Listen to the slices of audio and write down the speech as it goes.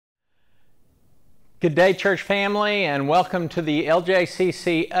Good day, church family, and welcome to the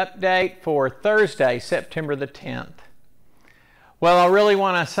LJCC update for Thursday, September the 10th. Well, I really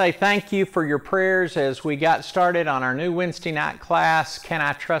want to say thank you for your prayers as we got started on our new Wednesday night class, Can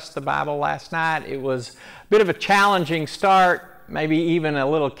I Trust the Bible, last night. It was a bit of a challenging start, maybe even a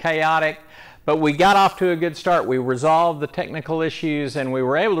little chaotic, but we got off to a good start. We resolved the technical issues, and we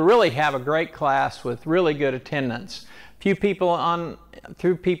were able to really have a great class with really good attendance. Few people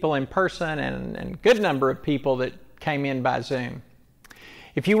in person and a good number of people that came in by Zoom.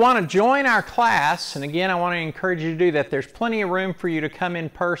 If you want to join our class, and again I want to encourage you to do that, there's plenty of room for you to come in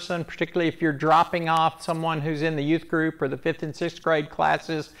person, particularly if you're dropping off someone who's in the youth group or the 5th and 6th grade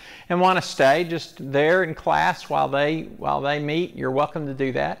classes and want to stay just there in class while they meet. You're welcome to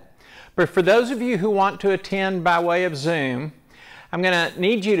do that. But for those of you who want to attend by way of Zoom, I'm going to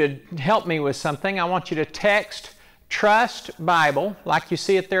need you to help me with something. I want you to text Trust Bible, like you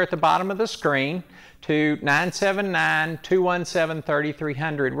see it there at the bottom of the screen, to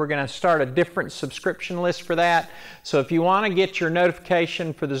 979-217-3300. We're going to start a different subscription list for that. So if you want to get your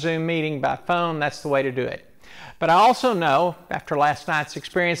notification for the Zoom meeting by phone, that's the way to do it. But I also know, after last night's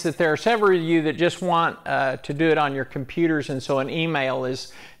experience, that there are several of you that just want to do it on your computers, and so an email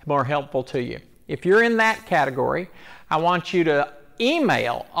is more helpful to you. If you're in that category, I want you to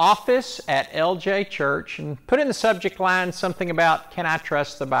email office@LJChurch and put in the subject line something about Can I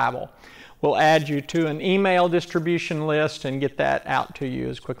Trust the Bible. We'll add you to an email distribution list and get that out to you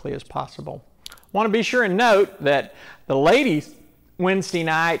as quickly as possible. I want to be sure and note that the ladies' Wednesday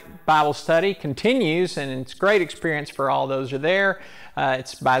night Bible study continues, and it's a great experience for all those who are there.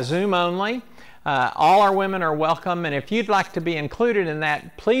 It's by Zoom only. All our women are welcome, and if you'd like to be included in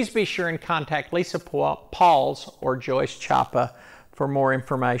that, please be sure and contact Lisa Pauls or Joyce Chapa for more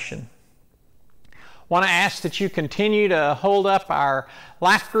information. I want to ask that you continue to hold up our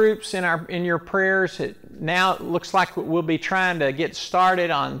life groups in your prayers. It now looks like we'll be trying to get started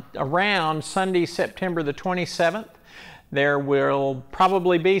on around Sunday, September the 27th. There will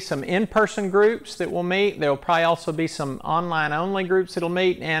probably be some in-person groups that will meet. There will probably also be some online-only groups that will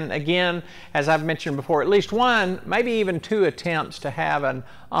meet. And again, as I've mentioned before, at least one, maybe even two attempts to have an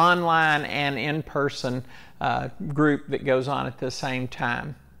online and in-person group that goes on at the same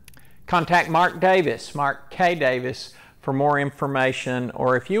time. Contact Mark K. Davis, for more information,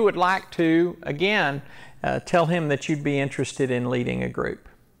 or if you would like to, again, tell him that you'd be interested in leading a group.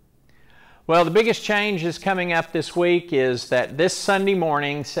 Well, the biggest change is coming up this week is that this Sunday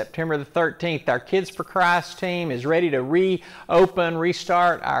morning, September the 13th, our Kids for Christ team is ready to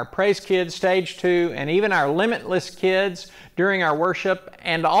restart our Praise Kids Stage 2 and even our Limitless Kids during our worship,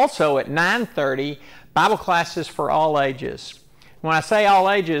 and also at 9:30, Bible classes for all ages. When I say all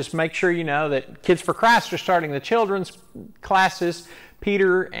ages, make sure you know that Kids for Christ are starting the children's classes.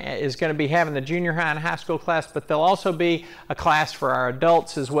 Peter is going to be having the junior high and high school class, but there'll also be a class for our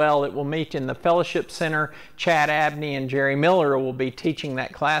adults as well. It will meet in the Fellowship Center. Chad Abney and Jerry Miller will be teaching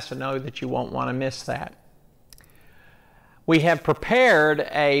that class, and know that you won't want to miss that. We have prepared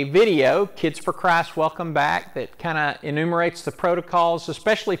a video, Kids for Christ Welcome Back, that kind of enumerates the protocols,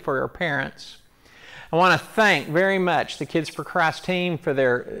 especially for your parents. I want to thank very much the Kids for Christ team, for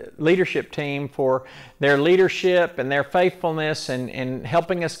their leadership team, for their leadership and their faithfulness in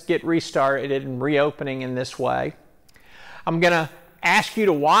helping us get restarted and reopening in this way. I'm going to ask you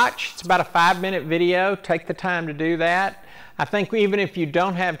to watch. It's about a 5-minute video. Take the time to do that. I think even if you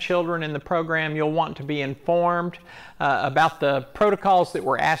don't have children in the program, you'll want to be informed about the protocols that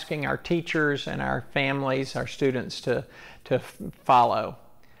we're asking our teachers and our families, our students to follow.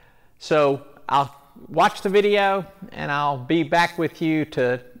 So I'll watch the video, and I'll be back with you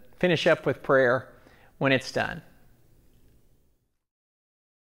to finish up with prayer when it's done.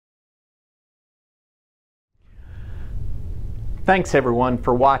 Thanks everyone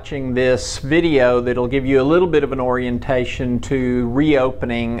for watching this video that'll give you a little bit of an orientation to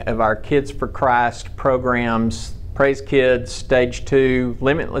reopening of our Kids for Christ programs, Praise Kids, Stage 2,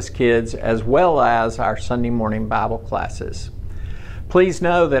 Limitless Kids, as well as our Sunday morning Bible classes. Please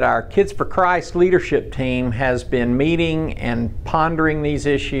know that our Kids for Christ leadership team has been meeting and pondering these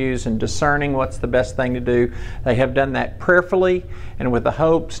issues and discerning what's the best thing to do. They have done that prayerfully and with the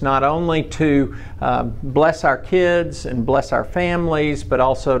hopes not only to bless our kids and bless our families, but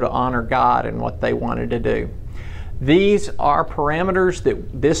also to honor God in what they wanted to do. These are parameters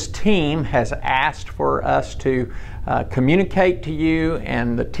that this team has asked for us to communicate to you,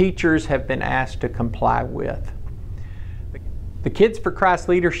 and the teachers have been asked to comply with. The Kids for Christ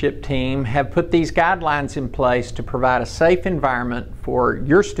leadership team have put these guidelines in place to provide a safe environment for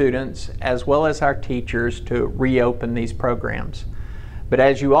your students as well as our teachers to reopen these programs. But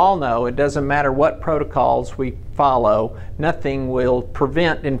as you all know, it doesn't matter what protocols we follow, nothing will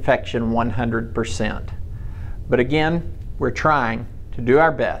prevent infection 100%. But again, we're trying to do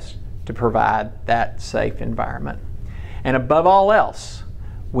our best to provide that safe environment. And above all else,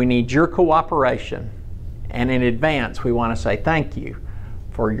 we need your cooperation. And in advance, we want to say thank you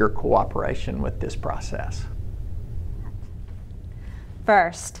for your cooperation with this process.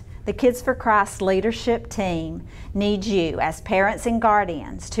 First, the Kids for Christ leadership team needs you as parents and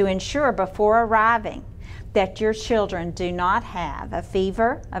guardians to ensure before arriving that your children do not have a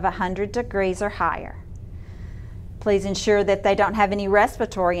fever of 100 degrees or higher. Please ensure that they don't have any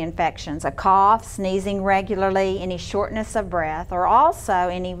respiratory infections, a cough, sneezing regularly, any shortness of breath, or also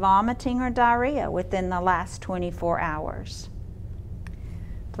any vomiting or diarrhea within the last 24 hours.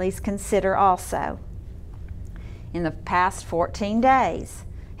 Please consider also, in the past 14 days,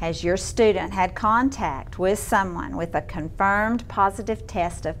 has your student had contact with someone with a confirmed positive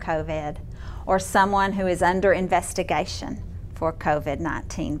test of COVID or someone who is under investigation for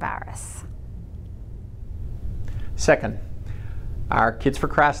COVID-19 virus? Second, our Kids for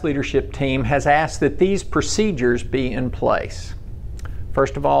Christ leadership team has asked that these procedures be in place.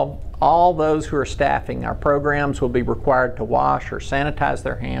 First of all those who are staffing our programs will be required to wash or sanitize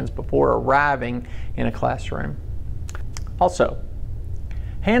their hands before arriving in a classroom. Also,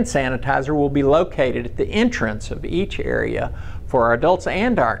 hand sanitizer will be located at the entrance of each area for our adults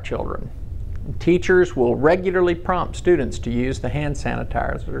and our children. Teachers will regularly prompt students to use the hand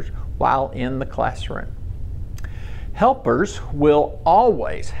sanitizers while in the classroom. Helpers will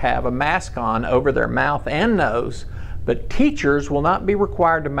always have a mask on over their mouth and nose, but teachers will not be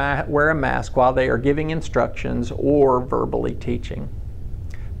required to wear a mask while they are giving instructions or verbally teaching.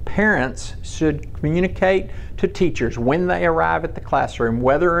 Parents should communicate to teachers when they arrive at the classroom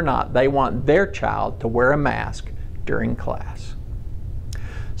whether or not they want their child to wear a mask during class.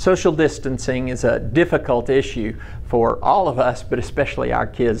 Social distancing is a difficult issue for all of us, but especially our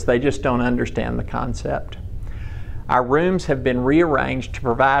kids. They just don't understand the concept. Our rooms have been rearranged to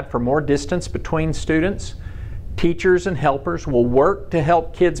provide for more distance between students. Teachers and helpers will work to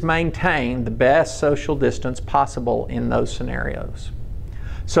help kids maintain the best social distance possible in those scenarios.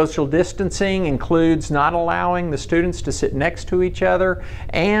 Social distancing includes not allowing the students to sit next to each other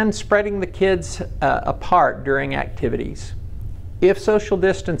and spreading the kids apart during activities. If social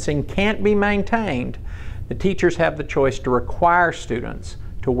distancing can't be maintained, the teachers have the choice to require students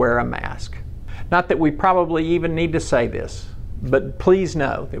to wear a mask. Not that we probably even need to say this, but please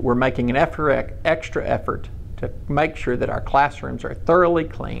know that we're making an extra effort to make sure that our classrooms are thoroughly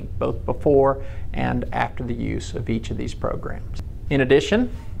cleaned both before and after the use of each of these programs. In addition,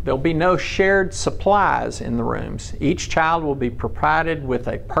 there'll be no shared supplies in the rooms. Each child will be provided with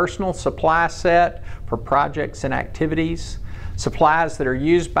a personal supply set for projects and activities. Supplies that are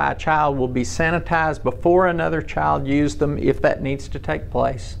used by a child will be sanitized before another child uses them if that needs to take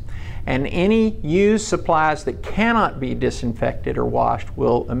place. And any used supplies that cannot be disinfected or washed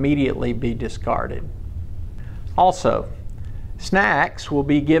will immediately be discarded. Also, snacks will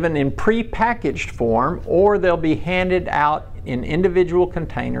be given in pre-packaged form or they'll be handed out in individual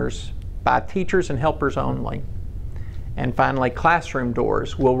containers by teachers and helpers only. And finally, classroom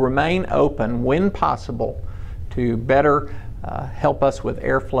doors will remain open when possible to better help us with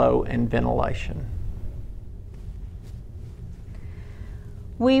airflow and ventilation.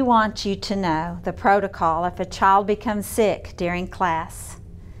 We want you to know the protocol if a child becomes sick during class.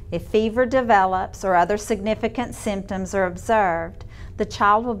 If fever develops or other significant symptoms are observed, the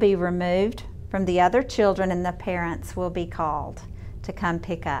child will be removed from the other children and the parents will be called to come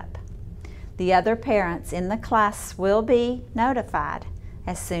pick up. The other parents in the class will be notified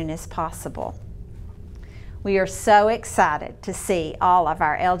as soon as possible. We are so excited to see all of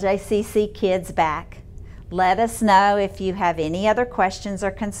our LJCC kids back. Let us know if you have any other questions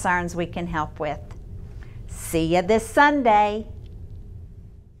or concerns we can help with. See you this Sunday.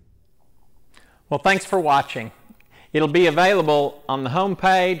 Well, thanks for watching. It'll be available on the home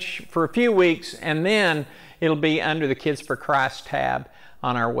page for a few weeks, and then it'll be under the Kids for Christ tab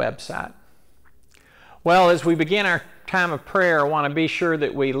on our website. Well, as we begin our time of prayer, I want to be sure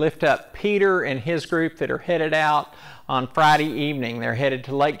that we lift up Peter and his group that are headed out on Friday evening. They're headed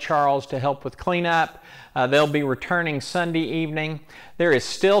to Lake Charles to help with cleanup. They'll be returning Sunday evening. There is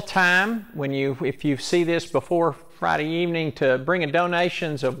still time if you see this before Friday evening to bring in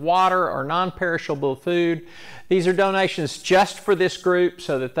donations of water or non-perishable food. These are donations just for this group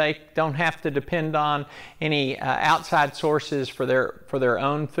so that they don't have to depend on any outside sources for their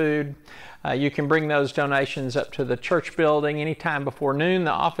own food. You can bring those donations up to the church building anytime before noon.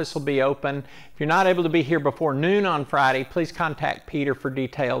 The office will be open. If you're not able to be here before noon on Friday, please contact Peter for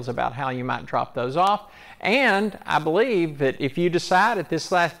details about how you might drop those off. And I believe that if you decide at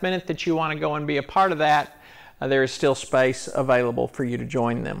this last minute that you want to go and be a part of that, there is still space available for you to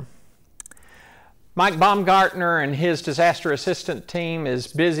join them. Mike Baumgartner and his disaster assistant team, as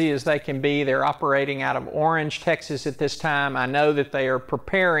busy as they can be, they're operating out of Orange, Texas at this time. I know that they are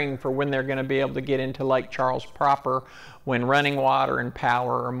preparing for when they're going to be able to get into Lake Charles proper, when running water and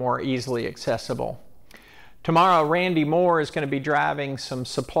power are more easily accessible. Tomorrow, Randy Moore is going to be driving some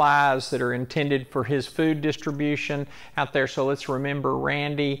supplies that are intended for his food distribution out there. So let's remember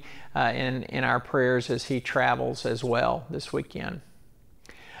Randy in our prayers as he travels as well this weekend.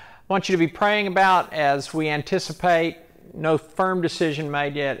 I want you to be praying about, as we anticipate, no firm decision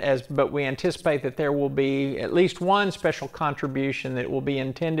made yet, but we anticipate that there will be at least one special contribution that will be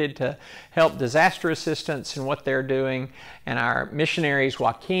intended to help disaster assistance in what they're doing, and our missionaries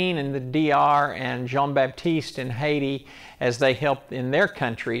Joaquin in the DR and Jean-Baptiste in Haiti as they help in their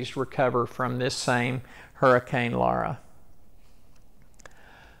countries recover from this same Hurricane Laura.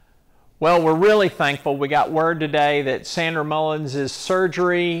 Well, we're really thankful. We got word today that Sandra Mullins'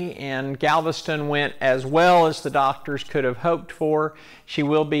 surgery in Galveston went as well as the doctors could have hoped for. She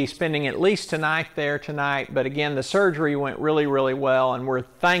will be spending at least tonight there tonight, but again, the surgery went really, really well, and we're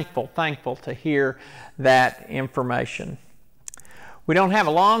thankful to hear that information. We don't have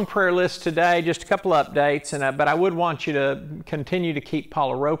a long prayer list today, just a couple updates, but I would want you to continue to keep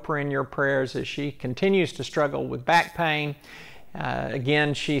Paula Roper in your prayers as she continues to struggle with back pain.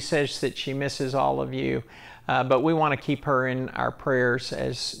 Again, she says that she misses all of you, but we want to keep her in our prayers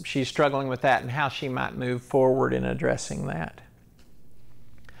as she's struggling with that and how she might move forward in addressing that.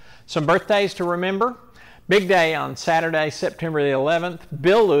 Some birthdays to remember. Big day on Saturday, September the 11th.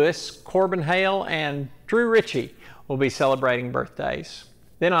 Bill Lewis, Corbin Hale, and Drew Ritchie will be celebrating birthdays.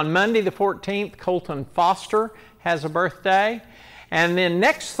 Then on Monday the 14th, Colton Foster has a birthday. And then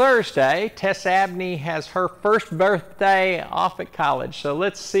next Thursday, Tess Abney has her first birthday off at college. So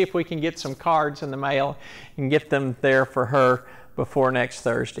let's see if we can get some cards in the mail and get them there for her before next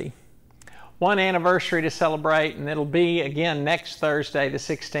Thursday. One anniversary to celebrate, and it'll be again next Thursday, the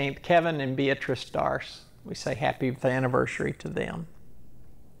 16th, Kevin and Beatrice Darce. We say happy anniversary to them.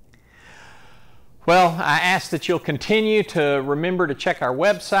 Well, I ask that you'll continue to remember to check our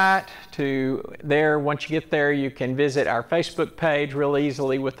website. Once you get there, you can visit our Facebook page real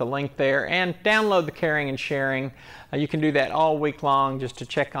easily with the link there and download the Caring and Sharing. You can do that all week long just to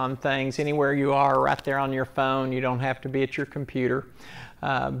check on things anywhere you are, right there on your phone. You don't have to be at your computer.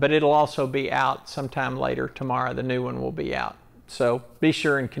 But it'll also be out sometime later tomorrow. The new one will be out. So be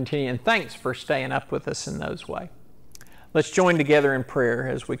sure and continue. And thanks for staying up with us in those ways. Let's join together in prayer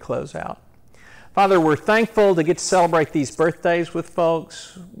as we close out. Father, we're thankful to get to celebrate these birthdays with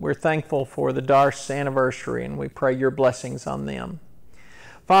folks. We're thankful for the Darce anniversary, and we pray your blessings on them.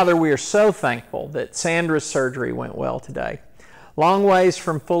 Father, we are so thankful that Sandra's surgery went well today. Long ways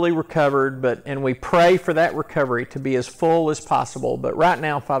from fully recovered, and we pray for that recovery to be as full as possible. But right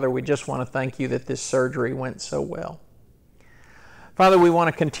now, Father, we just want to thank you that this surgery went so well. Father, we want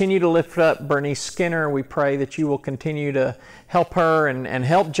to continue to lift up Bernice Skinner. We pray that you will continue to help her and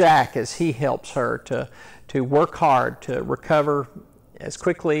help Jack as he helps her to work hard to recover as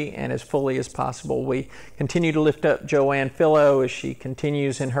quickly and as fully as possible. We continue to lift up Joanne Fillo as she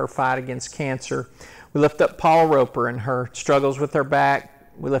continues in her fight against cancer. We lift up Paula Roper and her struggles with her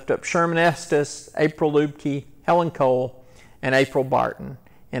back. We lift up Sherman Estes, April Lubke, Helen Cole, and April Barton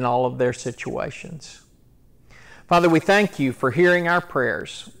in all of their situations. Father, we thank you for hearing our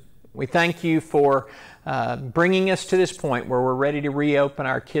prayers. We thank you for bringing us to this point where we're ready to reopen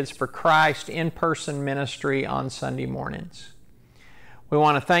our Kids for Christ in-person ministry on Sunday mornings. We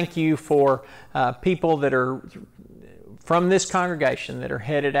want to thank you for people that are from this congregation that are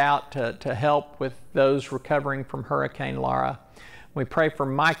headed out to help with those recovering from Hurricane Laura. We pray for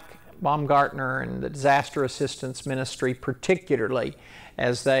Mike Baumgartner and the Disaster Assistance Ministry particularly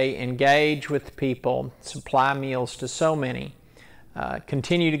as they engage with people, supply meals to so many.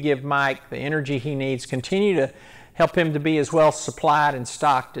 Continue to give Mike the energy he needs. Continue to help him to be as well supplied and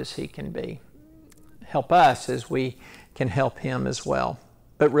stocked as he can be. Help us as we can help him as well.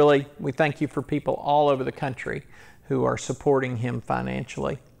 But really, we thank you for people all over the country who are supporting him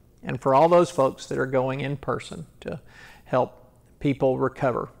financially. and for all those folks that are going in person to help people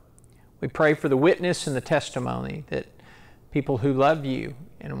recover. We pray for the witness and the testimony that people who love you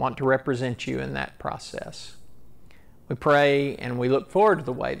and want to represent you in that process. We pray and we look forward to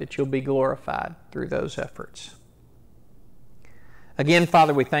the way that you'll be glorified through those efforts. Again,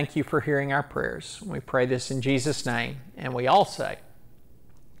 Father, we thank you for hearing our prayers. We pray this in Jesus' name, and we all say,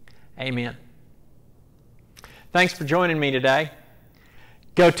 amen. Thanks for joining me today.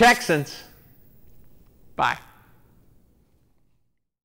 Go Texans! Bye.